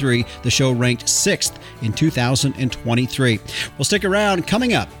 123, the show ranked 6th in 2023. Well, stick around.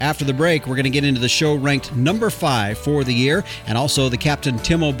 Coming up after the break, we're going to get into the show ranked number 5 for the year. And also the Captain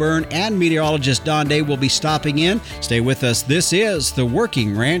Tim O'Byrne and meteorologist Don Day will be stopping in. Stay with us. This is the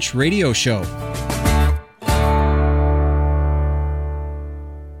Working Ranch Radio Show.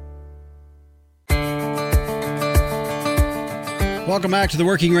 Welcome back to the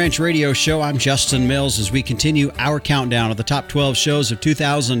Working Ranch Radio Show. I'm Justin Mills. As we continue our countdown of the top 12 shows of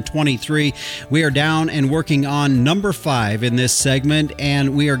 2023, we are down and working on number 5 in this segment,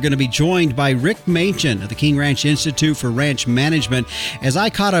 and we are going to be joined by Rick Machen of the King Ranch Institute for Ranch Management as I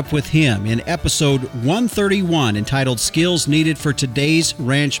caught up with him in episode 131 entitled Skills Needed for Today's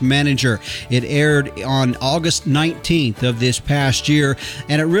Ranch Manager. It aired on August 19th of this past year,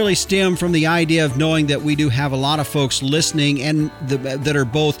 and it really stemmed from the idea of knowing that we do have a lot of folks listening and that are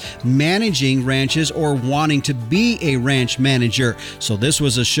both managing ranches or wanting to be a ranch manager. So this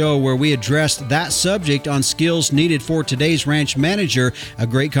was a show where we addressed that subject on skills needed for today's ranch manager. A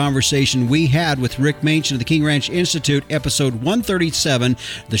great conversation we had with Rick Machen of the King Ranch Institute, episode 137.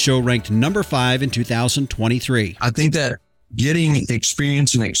 The show ranked number 5 in 2023. I think that getting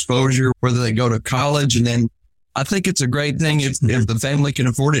experience and exposure, whether they go to college, and then I think it's a great thing if the family can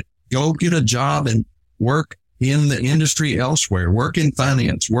afford it, go get a job and work in the industry elsewhere, work in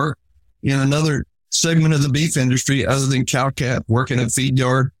finance, work in another segment of the beef industry other than cow-calf, work in a feed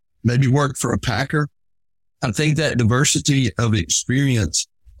yard, maybe work for a packer. I think that diversity of experience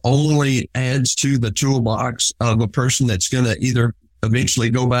only adds to the toolbox of a person that's going to either eventually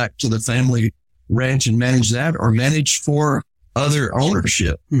go back to the family ranch and manage that or manage for other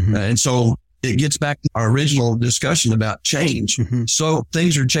ownership. And so it gets back to our original discussion about change. So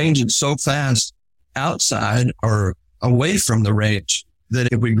things are changing so fast outside or away from the ranch that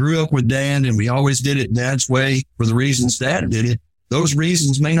if we grew up with Dad and we always did it Dad's way for the reasons Dad did it, those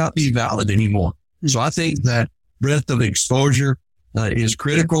reasons may not be valid anymore. So I think that breadth of exposure is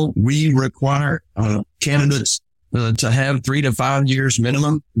critical. We require candidates to have 3 to 5 years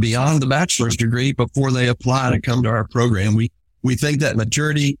minimum beyond the bachelor's degree before they apply to come to our program. We think that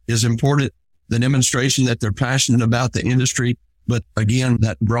maturity is important, the demonstration that they're passionate about the industry, but again,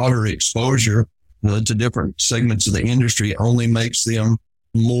 that broader exposure to different segments of the industry only makes them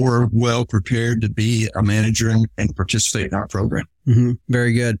more well prepared to be a manager and participate in our program.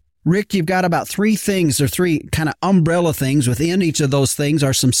 Very good. Rick, you've got about 3 things or 3 kind of umbrella things. Within each of those things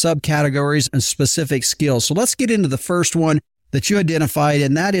are some subcategories and specific skills. So let's get into the first one that you identified,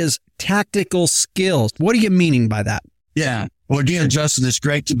 and that is tactical skills. What are you meaning by that? Yeah. Well, again, Justin, it's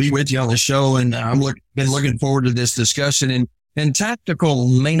great to be with you on the show, and I've been looking forward to this discussion. And tactical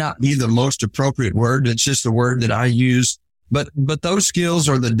may not be the most appropriate word. It's just a word that I use. But those skills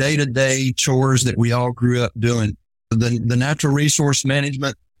are the day-to-day chores that we all grew up doing. The natural resource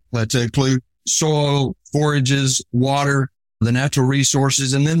management, to include soil, forages, water, the natural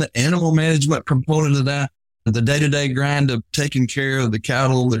resources, and then the animal management component of that, the day-to-day grind of taking care of the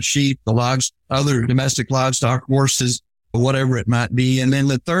cattle, the sheep, the logs, other domestic livestock, horses, whatever it might be. And then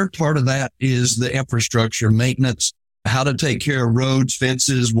the third part of that is the infrastructure maintenance, how to take care of roads,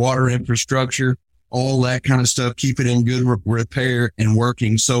 fences, water infrastructure, all that kind of stuff, keep it in good repair and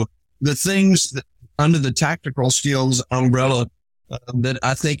working. So the things that under the tactical skills umbrella that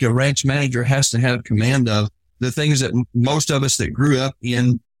I think a ranch manager has to have command of, the things that most of us that grew up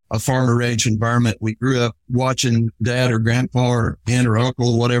in a farmer ranch environment, we grew up watching dad or grandpa or aunt or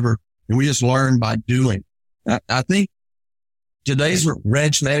uncle, whatever, and we just learned by doing. I think today's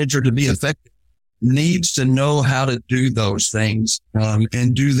ranch manager, to be effective, needs to know how to do those things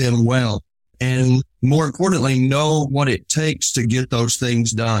and do them well. And more importantly, know what it takes to get those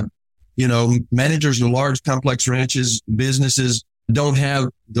things done. You know, managers of large complex ranches, businesses don't have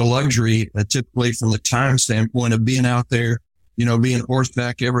the luxury typically from the time standpoint of being out there, you know, being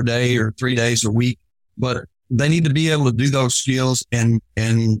horseback every day or 3 days a week, but they need to be able to do those skills and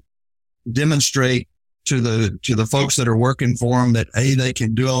demonstrate to the folks that are working for them that they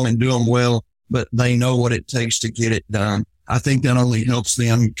can do them and do them well, but they know what it takes to get it done. I think that only helps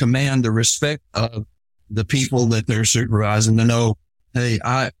them command the respect of the people that they're supervising to know, hey,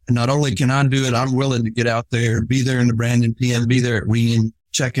 not only can I do it, I'm willing to get out there, be there in the Brandon pen, be there at weaning,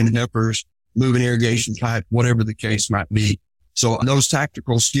 checking heifers, moving irrigation pipe, whatever the case might be. So those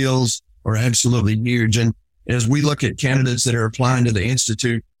tactical skills are absolutely huge. And as we look at candidates that are applying to the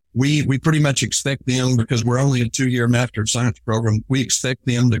Institute, we pretty much expect them, because we're only a 2-year Master of Science program, we expect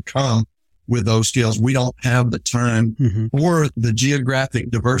them to come with those skills. We don't have the time or the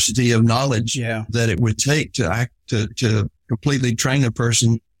geographic diversity of knowledge that it would take to completely train a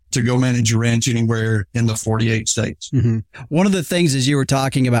person to go manage a ranch anywhere in the 48 states. One of the things as you were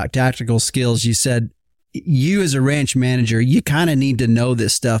talking about tactical skills, you said you as a ranch manager, you kind of need to know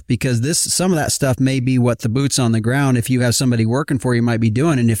this stuff, because some of that stuff may be what the boots on the ground, if you have somebody working for you, might be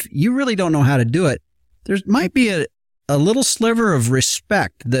doing. And if you really don't know how to do it, there might be a little sliver of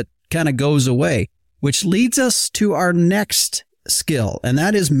respect that kind of goes away, which leads us to our next skill, and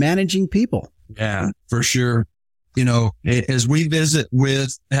that is managing people. Yeah, for sure. You know, as we have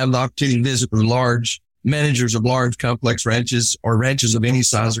the opportunity to visit with large managers of large complex ranches or ranches of any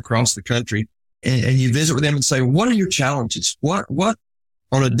size across the country, and you visit with them and say, what are your challenges? What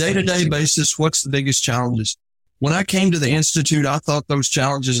on a day-to-day basis, what's the biggest challenges? When I came to the Institute, I thought those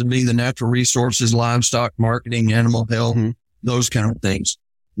challenges would be the natural resources, livestock, marketing, animal health, those kind of things.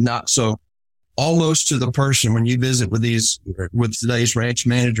 Not so. Almost to the person, when you visit with today's ranch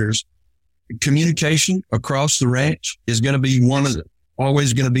managers, communication across the ranch is going to be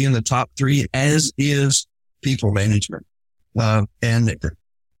always going to be in the top 3, as is people management. And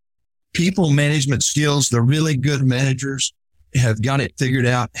people management skills, the really good managers have got it figured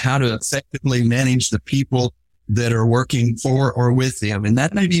out how to effectively manage the people that are working for or with them. And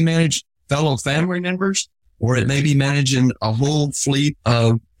that may be managed fellow family members, or it may be managing a whole fleet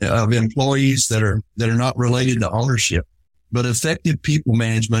of employees that are not related to ownership. But effective people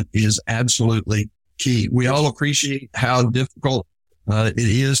management is absolutely key. We all appreciate how difficult it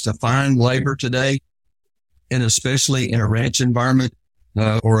is to find labor today, and especially in a ranch environment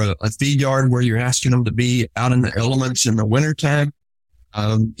or a feed yard where you're asking them to be out in the elements in the wintertime.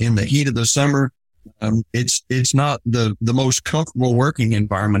 in the heat of the summer. It's not the most comfortable working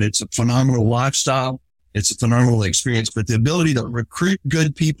environment. It's a phenomenal lifestyle. It's a phenomenal experience, but the ability to recruit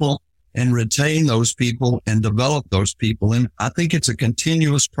good people and retain those people and develop those people. And I think it's a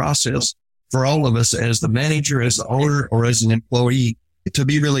continuous process for all of us as the manager, as the owner, or as an employee. To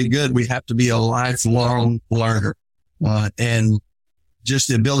be really good, we have to be a lifelong learner. And just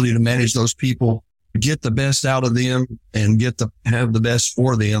the ability to manage those people, get the best out of them and have the best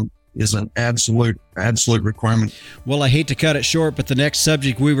for them is an absolute requirement. Well, I hate to cut it short, but the next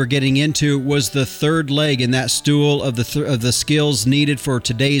subject we were getting into was the third leg in that stool of the skills needed for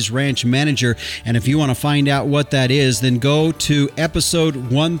today's ranch manager. And if you want to find out what that is, then go to episode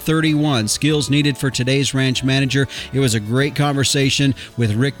 131, Skills Needed for Today's Ranch Manager. It was a great conversation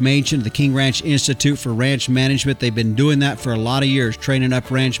with Rick Machen of the King Ranch Institute for Ranch Management. They've been doing that for a lot of years, training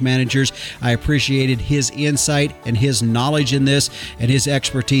up ranch managers. I appreciated his insight and his knowledge in this and his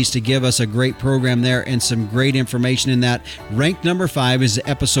expertise to give us a great program there and some great information in that. Ranked number 5 is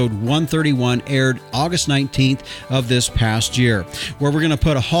episode 131, aired August 19th of this past year, where we're going to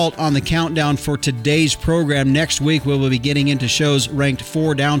put a halt on the countdown for today's program. Next week, we will be getting into shows ranked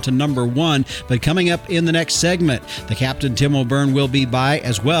 4 down to number 1. But coming up in the next segment, the Captain Tim O'Byrne will be by,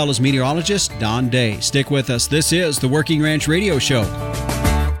 as well as meteorologist Don Day. Stick with us. This is the Working Ranch Radio Show.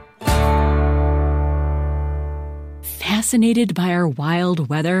 Fascinated by our wild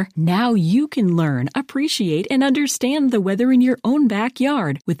weather? Now you can learn, appreciate, and understand the weather in your own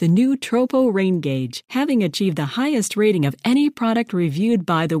backyard with the new Tropo Rain Gauge. Having achieved the highest rating of any product reviewed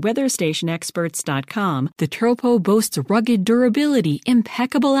by the weatherstationexperts.com, the Tropo boasts rugged durability,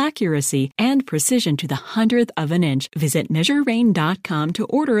 impeccable accuracy, and precision to the 100th of an inch. Visit measurerain.com to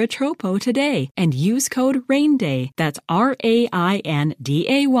order a Tropo today and use code RAINDAY. That's RAINDAY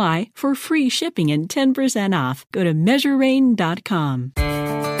for free shipping and 10% off. Go to measurerain.com.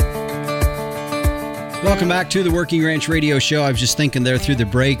 Welcome back to the Working Ranch Radio Show. I was just thinking there through the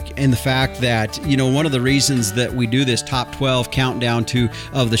break and the fact that, one of the reasons that we do this top 12 countdown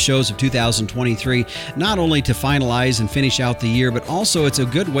of the shows of 2023, not only to finalize and finish out the year, but also it's a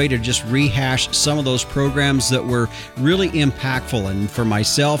good way to just rehash some of those programs that were really impactful. And for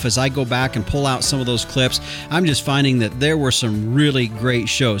myself, as I go back and pull out some of those clips, I'm just finding that there were some really great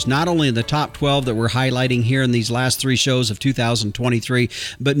shows, not only in the top 12 that we're highlighting here in these last 3 shows of 2023,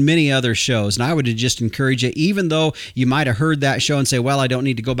 but many other shows. And I would just encourage you, even though you might have heard that show and say, well, I don't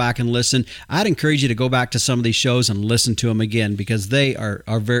need to go back and listen, I'd encourage you to go back to some of these shows and listen to them again, because they are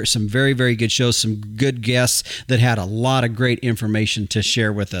some very, very good shows, some good guests that had a lot of great information to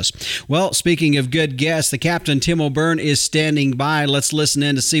share with us. Well, speaking of good guests, the Captain Tim O'Byrne is standing by. Let's listen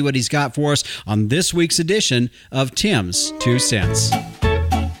in to see what he's got for us on this week's edition of Tim's 2 Cents.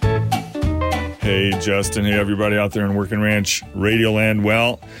 Hey, Justin. Hey, everybody out there in Working Ranch Radio Land.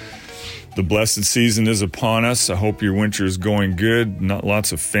 Well, the blessed season is upon us. I hope your winter is going good. Not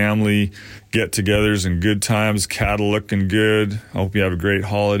lots of family get-togethers and good times. Cattle looking good. I hope you have a great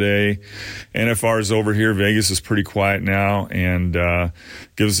holiday. NFR is over here. Vegas is pretty quiet now, and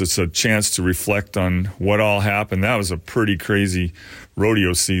gives us a chance to reflect on what all happened. That was a pretty crazy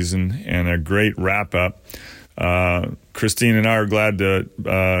rodeo season and a great wrap-up. Christine and I are glad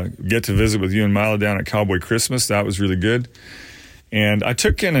to get to visit with you and Milo down at Cowboy Christmas. That was really good. And I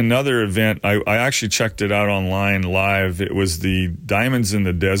took in another event. I actually checked it out online live. It was the Diamonds in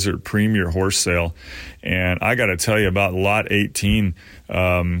the Desert Premier Horse Sale. And I got to tell you about Lot 18,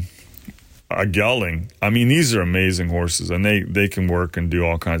 a gelding. I mean, these are amazing horses, and they can work and do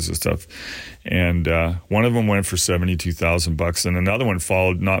all kinds of stuff. And one of them went for $72,000, and another one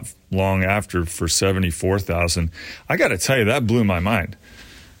followed not long after for $74,000. I got to tell you, that blew my mind.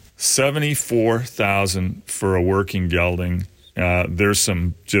 $74,000 for a working gelding. There's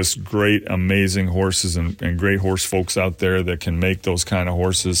some just great, amazing horses and great horse folks out there that can make those kind of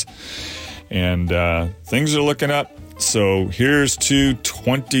horses. And things are looking up. So here's to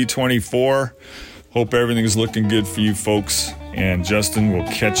 2024. Hope everything's looking good for you folks. And Justin, we'll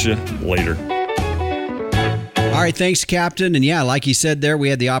catch you later. All right, thanks, Captain. And yeah, like he said there, we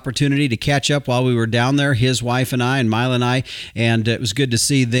had the opportunity to catch up while we were down there, his wife and I, and Milo and I, and it was good to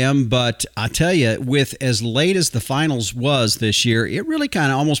see them. But I tell you, with as late as the finals was this year, it really kind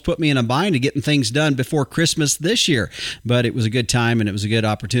of almost put me in a bind of getting things done before Christmas this year. But it was a good time, and it was a good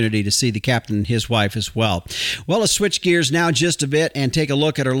opportunity to see the captain and his wife as well. Well, let's switch gears now just a bit and take a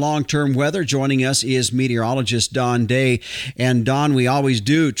look at our long-term weather. Joining us is meteorologist Don Day. And Don, we always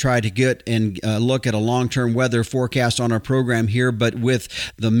do try to get and look at a long-term weather forecast on our program here, but with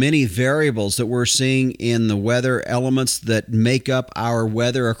the many variables that we're seeing in the weather elements that make up our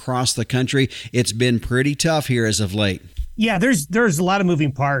weather across the country, it's been pretty tough here as of late. Yeah, there's a lot of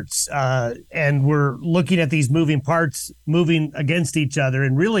moving parts, and we're looking at these moving parts moving against each other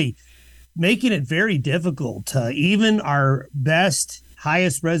and really making it very difficult. Even our best,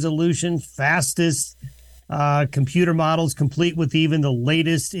 highest resolution, fastest computer models, complete with even the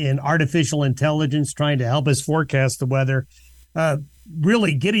latest in artificial intelligence trying to help us forecast the weather,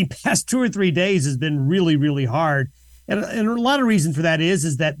 really getting past 2 or 3 days has been really, really hard. And a lot of reason for that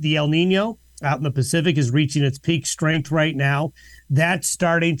is that the El Nino out in the Pacific is reaching its peak strength right now. That's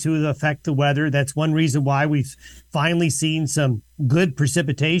starting to affect the weather. That's one reason why we've finally seen some good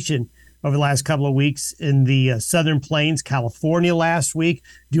precipitation over the last couple of weeks in the Southern Plains, California last week,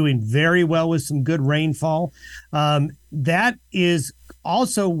 doing very well with some good rainfall. That is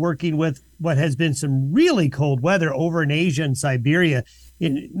also working with what has been some really cold weather over in Asia and Siberia.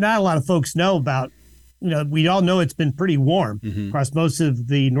 Not a lot of folks know about, we all know it's been pretty warm across most of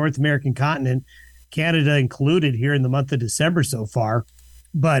the North American continent, Canada included here in the month of December so far.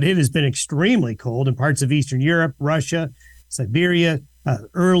 But it has been extremely cold in parts of Eastern Europe, Russia, Siberia.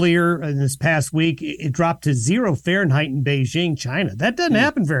 Earlier in this past week, it dropped to 0 Fahrenheit in Beijing, China. That doesn't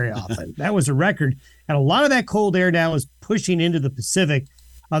happen very often. That was a record. And a lot of that cold air now is pushing into the Pacific,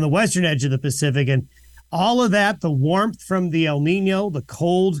 on the western edge of the Pacific. And all of that, the warmth from the El Nino, the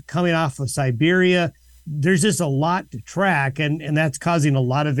cold coming off of Siberia, there's just a lot to track, and that's causing a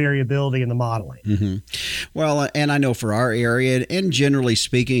lot of variability in the modeling. Well, and I know for our area, and generally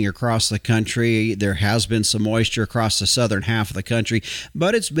speaking across the country, there has been some moisture across the southern half of the country,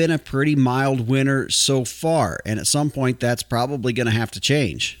 but it's been a pretty mild winter so far, and at some point that's probably going to have to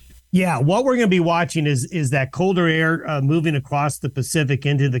change. Yeah, what we're going to be watching is that colder air moving across the Pacific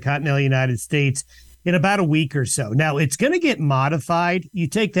into the continental United States in about a week or so. Now, it's going to get modified. You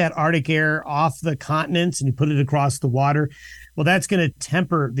take that Arctic air off the continents and you put it across the water. Well, that's going to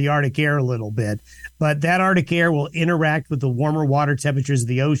temper the Arctic air a little bit. But that Arctic air will interact with the warmer water temperatures of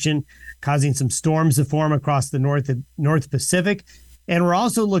the ocean, causing some storms to form across the North Pacific. And we're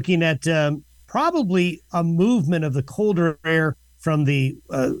also looking at probably a movement of the colder air from the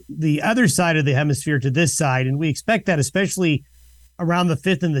other side of the hemisphere to this side. And we expect that especially around the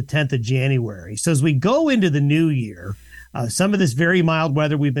 5th and the 10th of January. So as we go into the new year, some of this very mild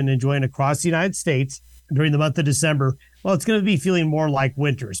weather we've been enjoying across the United States during the month of December, well, it's going to be feeling more like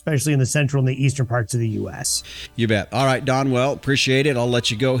winter, especially in the central and the eastern parts of the U.S. You bet. All right, Don, well, appreciate it. I'll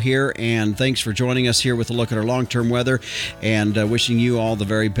let you go here, and thanks for joining us here with a look at our long-term weather, and wishing you all the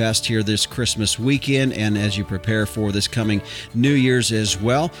very best here this Christmas weekend, and as you prepare for this coming New Year's as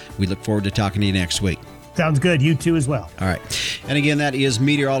well. We look forward to talking to you next week. Sounds good. You too as well. All right. And again, that is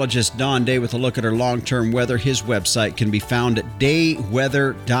meteorologist Don Day with a look at our long-term weather. His website can be found at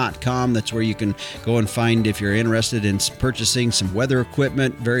dayweather.com. That's where you can go and find if you're interested in purchasing some weather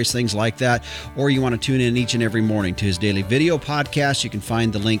equipment, various things like that, or you want to tune in each and every morning to his daily video podcast. You can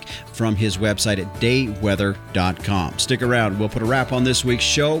find the link from his website at dayweather.com. Stick around. We'll put a wrap on this week's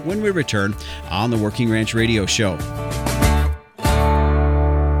show when we return on the Working Ranch Radio Show.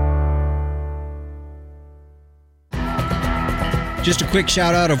 Just a quick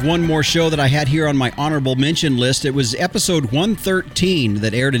shout out of one more show that I had here on my honorable mention list. It was episode 113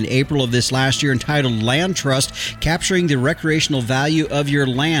 that aired in April of this last year, entitled Land Trust, Capturing the Recreational Value of Your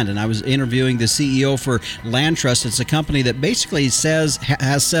Land. And I was interviewing the CEO for Land Trust. It's a company that basically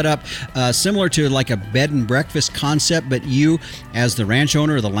has set up similar to like a bed and breakfast concept, but you as the ranch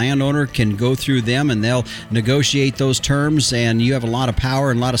owner or the landowner can go through them and they'll negotiate those terms, and you have a lot of power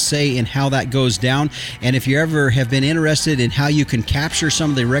and a lot of say in how that goes down. And if you ever have been interested in how you can capture some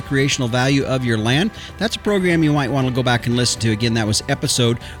of the recreational value of your land, that's a program you might want to go back and listen to. Again, that was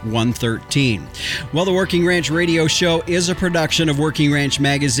episode 113. Well, the Working Ranch Radio Show is a production of Working Ranch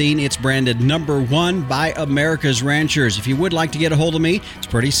Magazine. It's branded #1 by America's Ranchers. If you would like to get a hold of me, it's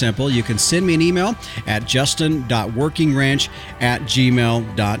pretty simple. You can send me an email at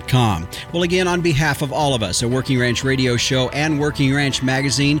justin.workingranch@gmail.com. Well, again, on behalf of all of us at Working Ranch Radio Show and Working Ranch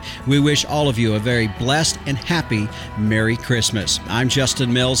Magazine, we wish all of you a very blessed and happy Merry Christmas. I'm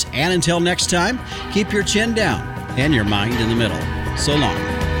Justin Mills, and until next time, keep your chin down and your mind in the middle. So long.